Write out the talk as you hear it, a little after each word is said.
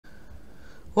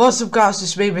What's up guys,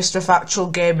 it's me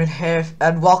MrFactualGaming here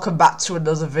and welcome back to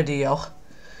another video.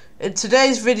 In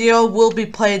today's video we'll be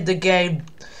playing the game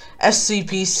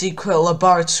SCP Secret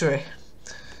Laboratory.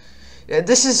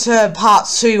 This is part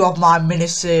 2 of my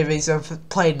mini-series of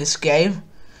playing this game.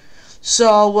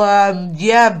 So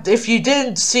yeah, if you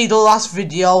didn't see the last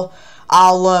video,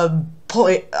 I'll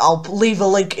leave a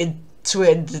link to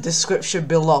it in the description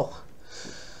below.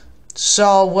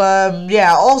 So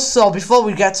yeah, also before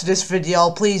we get to this video,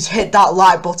 please hit that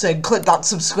like button, click that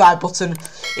subscribe button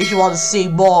if you want to see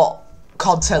more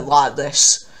content like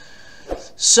this.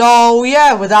 So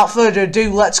yeah, without further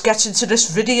ado, let's get into this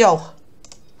video.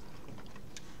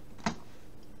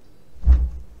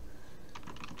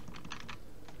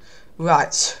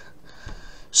 Right,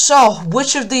 so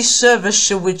which of these servers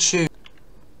should we choose?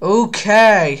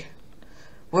 Okay,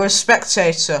 we're a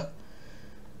spectator.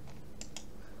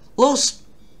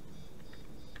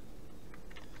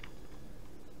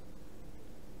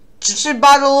 Judging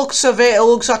by the looks of it, it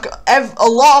looks like a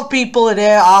lot of people in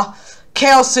here are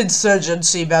Chaos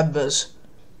Insurgency members.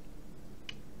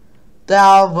 There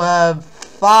are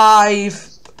 5.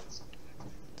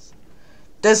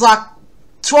 There's like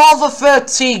 12 or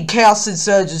 13 Chaos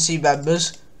Insurgency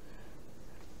members.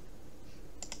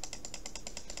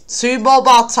 2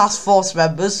 Mobile Task Force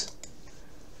members.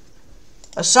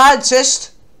 A scientist.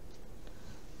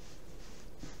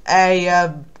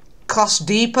 A Class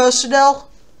D personnel.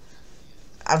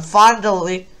 And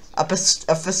finally, a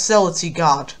facility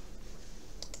guard.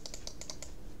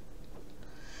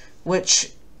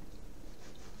 Which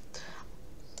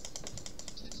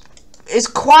is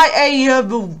quite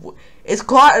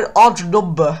an odd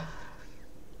number.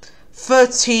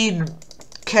 13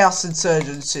 Chaos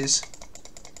Insurgencies.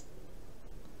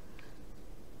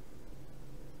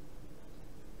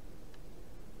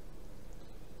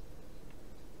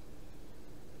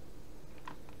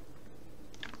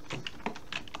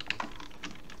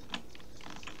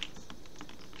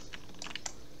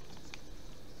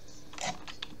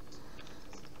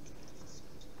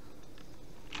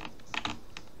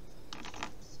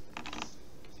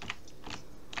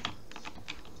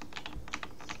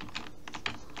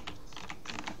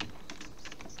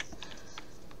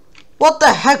 What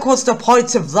the heck was the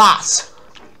point of that?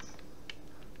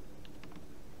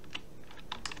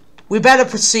 We better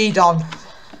proceed on.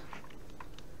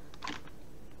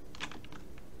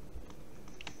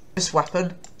 This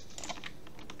weapon.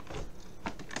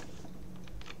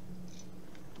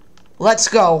 Let's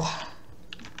go.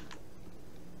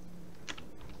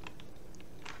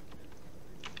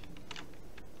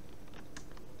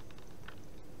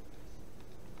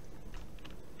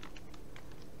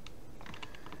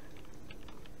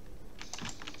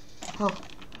 Oh.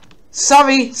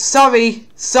 Sorry,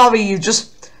 you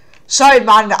just... Sorry,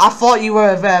 man, I thought you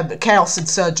were a Chaos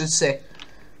Insurgency.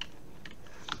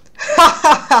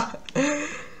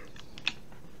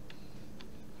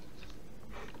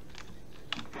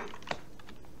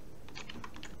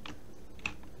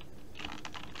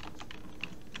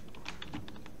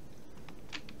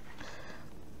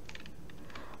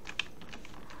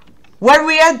 When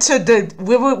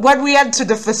we entered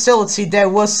the facility, there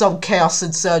was some Chaos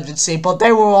Insurgency, but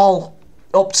they were all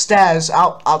upstairs,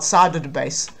 outside of the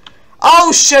base.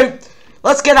 Oh shoot!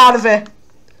 Let's get out of here.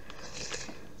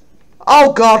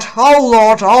 Oh god! Oh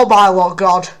lord! Oh my lord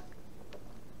god!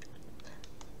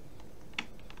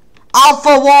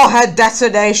 Alpha warhead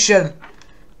detonation!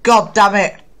 God damn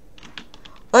it!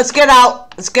 Let's get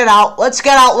out! Let's get out! Let's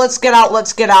get out! Let's get out!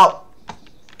 Let's get out!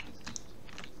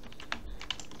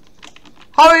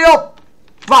 Hurry up!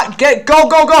 Right,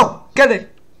 go! Get it!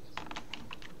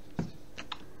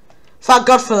 Thank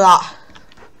God for that.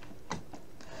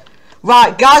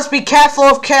 Right, guys, be careful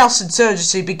of Chaos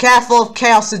Insurgency. Be careful of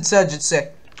Chaos Insurgency.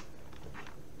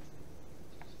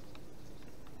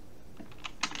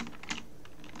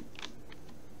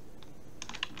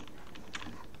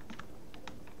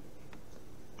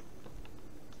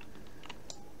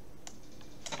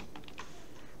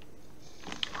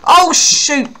 Oh,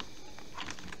 shoot!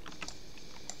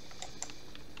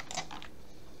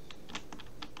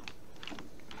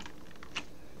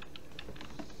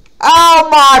 Oh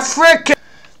my frickin'!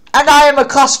 And I am a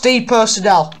Class D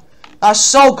personnel. That's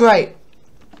so great.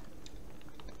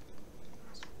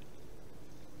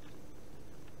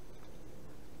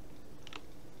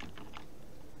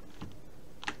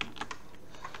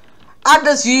 And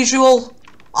as usual,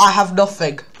 I have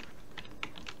nothing.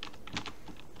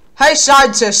 Hey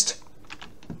scientist!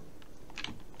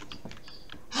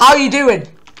 How you doing?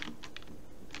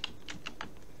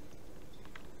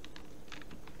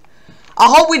 I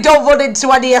hope we don't run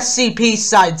into any SCP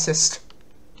scientists.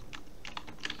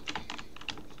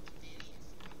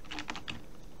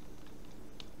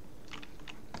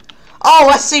 Oh,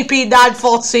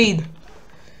 SCP-914.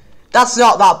 That's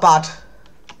not that bad.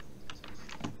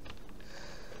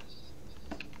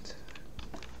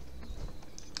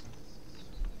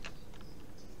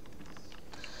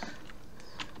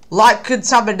 Light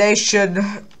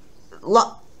contamination.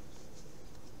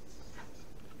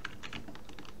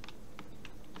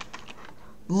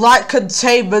 Light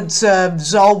containment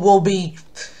zone will be.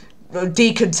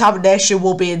 Decontamination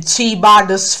will be in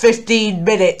T-minus 15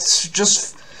 minutes.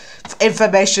 Just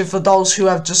information for those who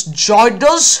have just joined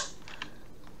us.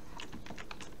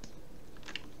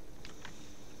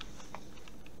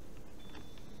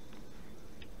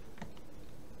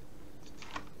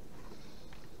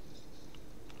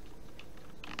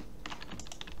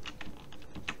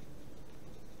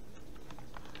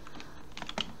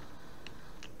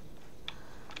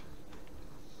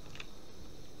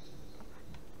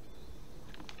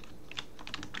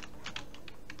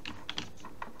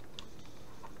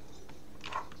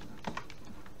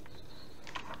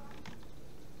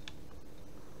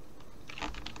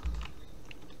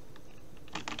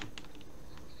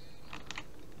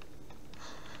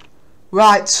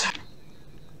 Right.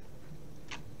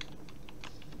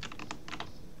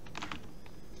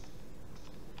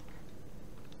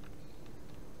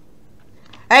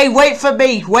 Hey, wait for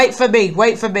me, wait for me,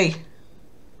 wait for me.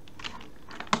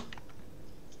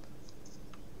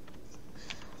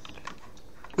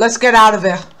 Let's get out of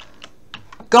here.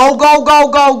 Go, go, go,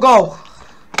 go, go.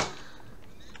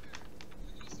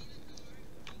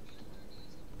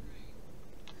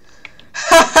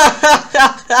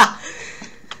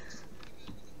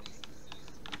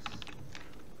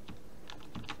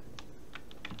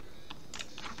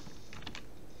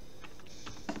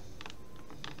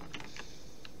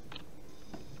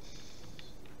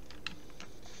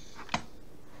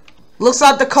 Looks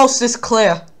like the coast is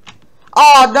clear.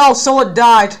 Oh no, someone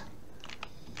died.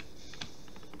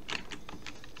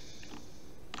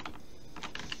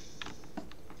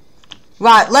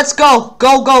 Right, let's go.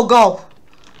 Go, go, go.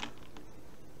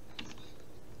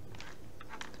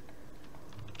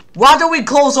 Why don't we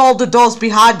close all the doors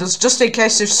behind us just in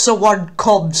case if someone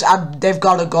comes and they've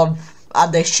got a gun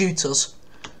and they shoot us?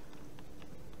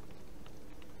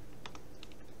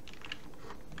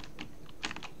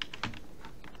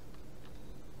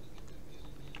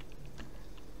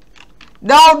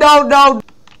 No, no, no.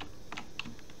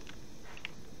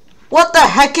 What the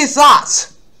heck is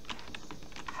that?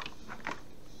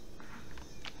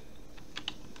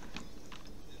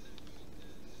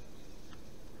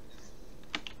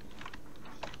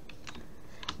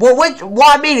 Well,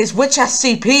 what I mean is, which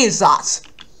SCP is that?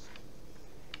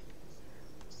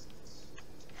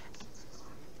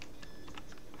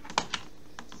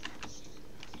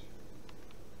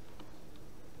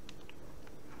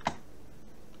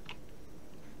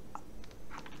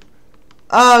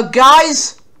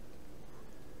 Guys?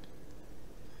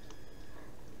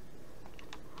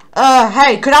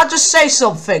 Hey, could I just say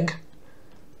something?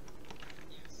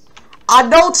 I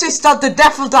noticed that the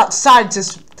death of that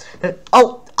scientist...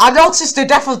 I noticed the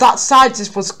death of that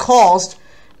scientist was caused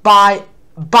by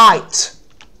bite.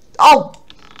 Oh!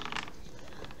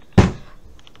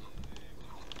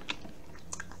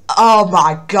 Oh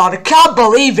my god, I can't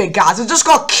believe it, guys. I just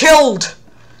got killed!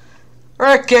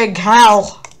 Freaking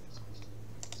hell.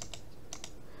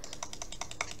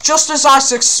 Just as I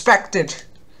suspected.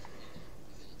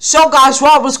 So guys,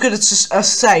 what I was going to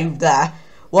say there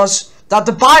was that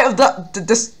the bite of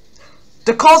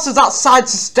the cause of that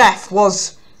scientist's death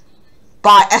was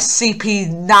by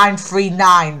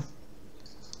SCP-939.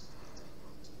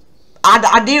 And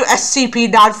I knew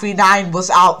SCP-939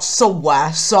 was out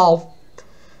somewhere, so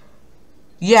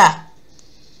yeah.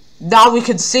 Now we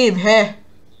can see him here.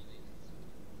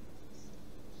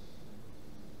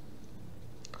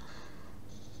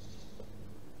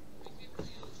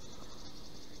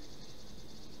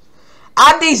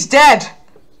 And he's dead.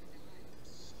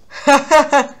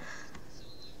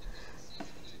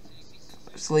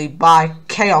 By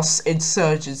Chaos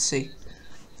Insurgency.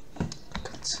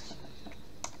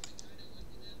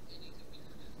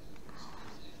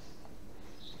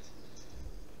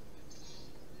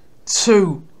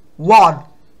 2, 1.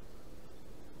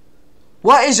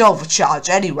 What is overcharge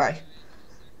anyway?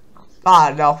 I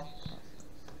don't know.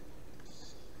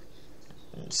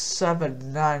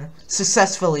 7, 9.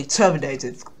 Successfully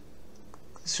terminated.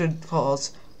 Should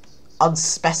pause.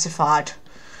 Unspecified.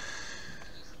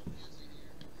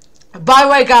 By the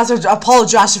way, guys, I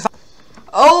apologize if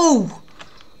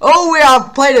Oh, we are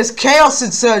playing as Chaos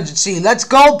Insurgency. Let's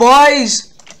go, boys!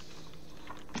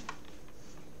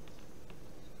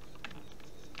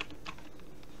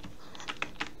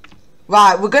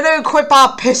 Right, we're gonna equip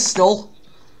our pistol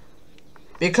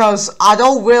because I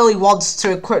don't really want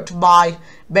to equip my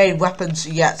main weapons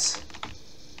yet.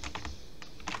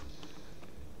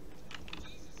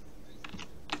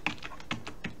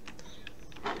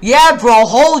 Yeah, bro,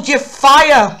 hold your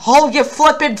fire! Hold your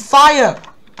flippin' fire!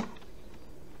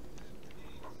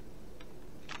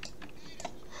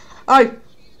 Hey!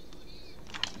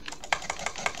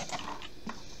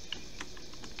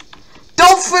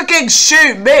 Don't freaking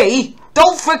shoot me!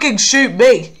 Don't freaking shoot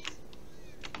me!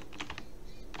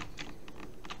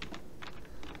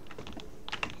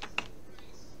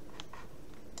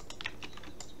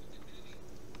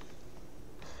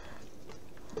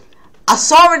 I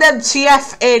saw an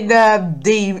MTF in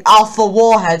the Alpha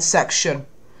Warhead section.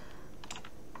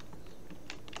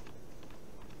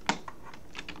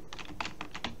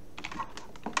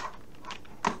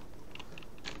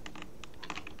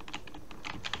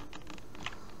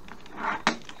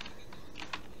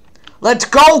 Let's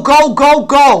go, go, go,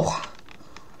 go!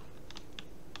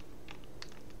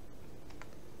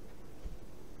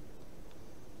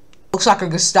 Looks like I'm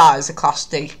gonna start as a Class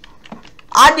D.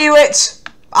 I knew it!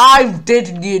 I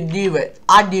knew it.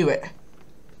 I knew it.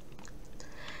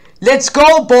 Let's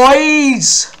go,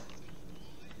 boys!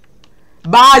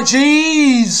 My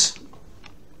G's!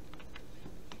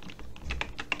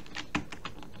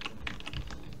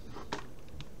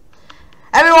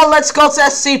 Everyone, let's go to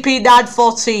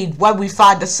SCP-914 when we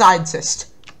find a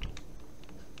scientist.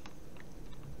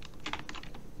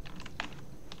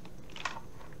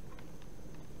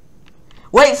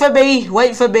 Wait for me,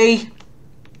 wait for me.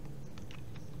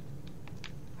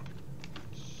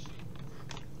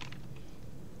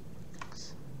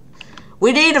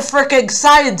 We need a freaking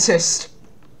scientist.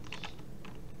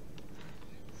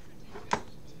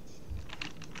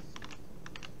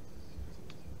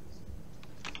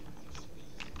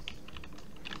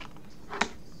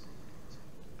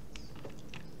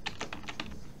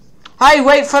 Hey,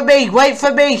 wait for me, wait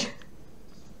for me.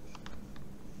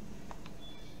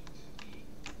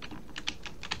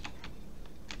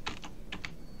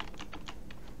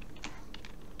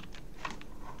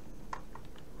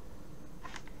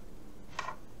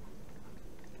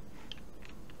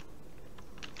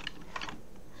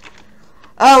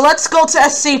 Let's go to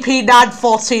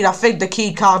SCP-914. I think the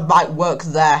keycard might work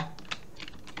there.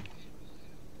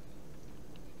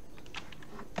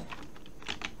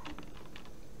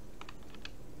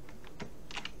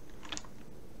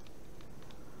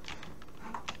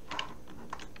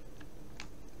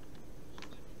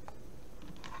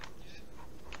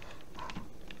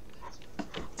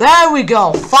 There we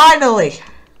go, finally!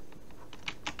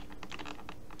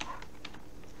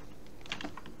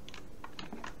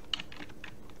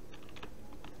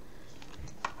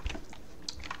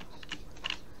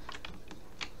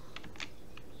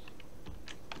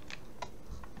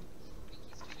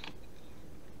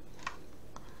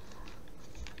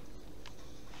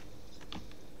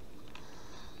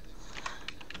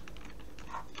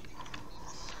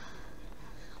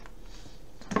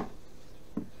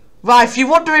 Right, if you're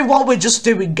wondering what we're just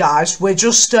doing, guys, we're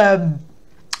just,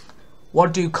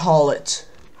 what do you call it?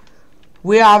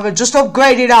 We are just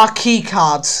upgrading our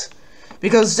keycards.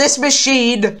 Because this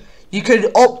machine, you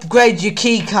can upgrade your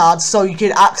keycards so you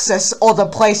can access other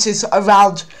places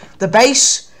around the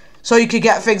base. So you can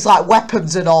get things like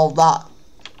weapons and all that.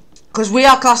 Because we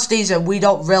are Class Ds and we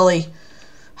don't really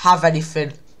have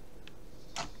anything.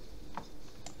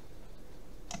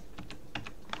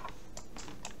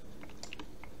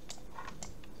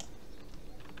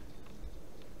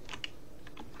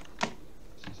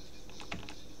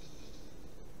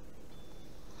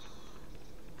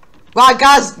 Right,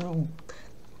 guys.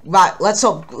 Right, let's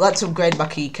upgrade my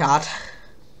keycard.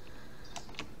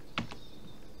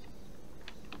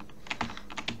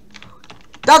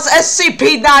 That's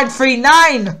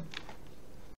SCP-939.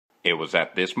 It was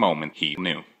at this moment he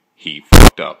knew he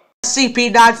fucked up.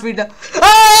 SCP-939.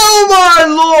 Oh my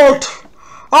lord!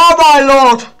 Oh my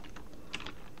lord!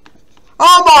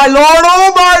 Oh my lord!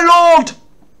 Oh my lord!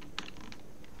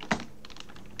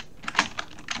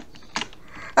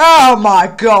 Oh my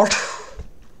god.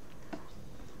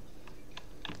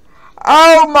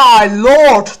 Oh my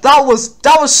lord. That was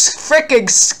freaking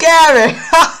scary.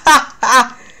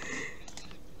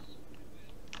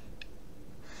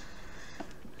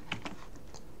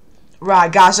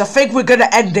 Right, guys, I think we're gonna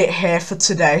end it here for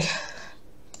today.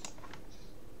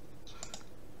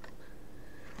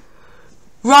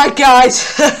 Right,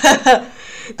 guys.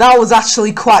 That was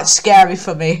actually quite scary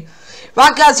for me.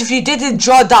 Right, guys, if you did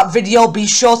enjoy that video, be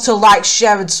sure to like,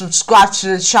 share and subscribe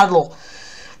to the channel.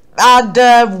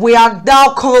 and we are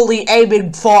now currently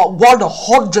aiming for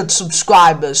 100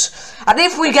 subscribers. And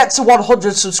if we get to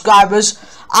 100 subscribers,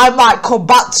 I might come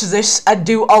back to this and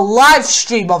do a live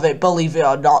stream of it, believe it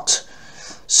or not.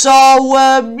 So,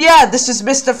 yeah, this is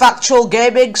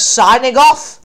MrFactualGaming signing off.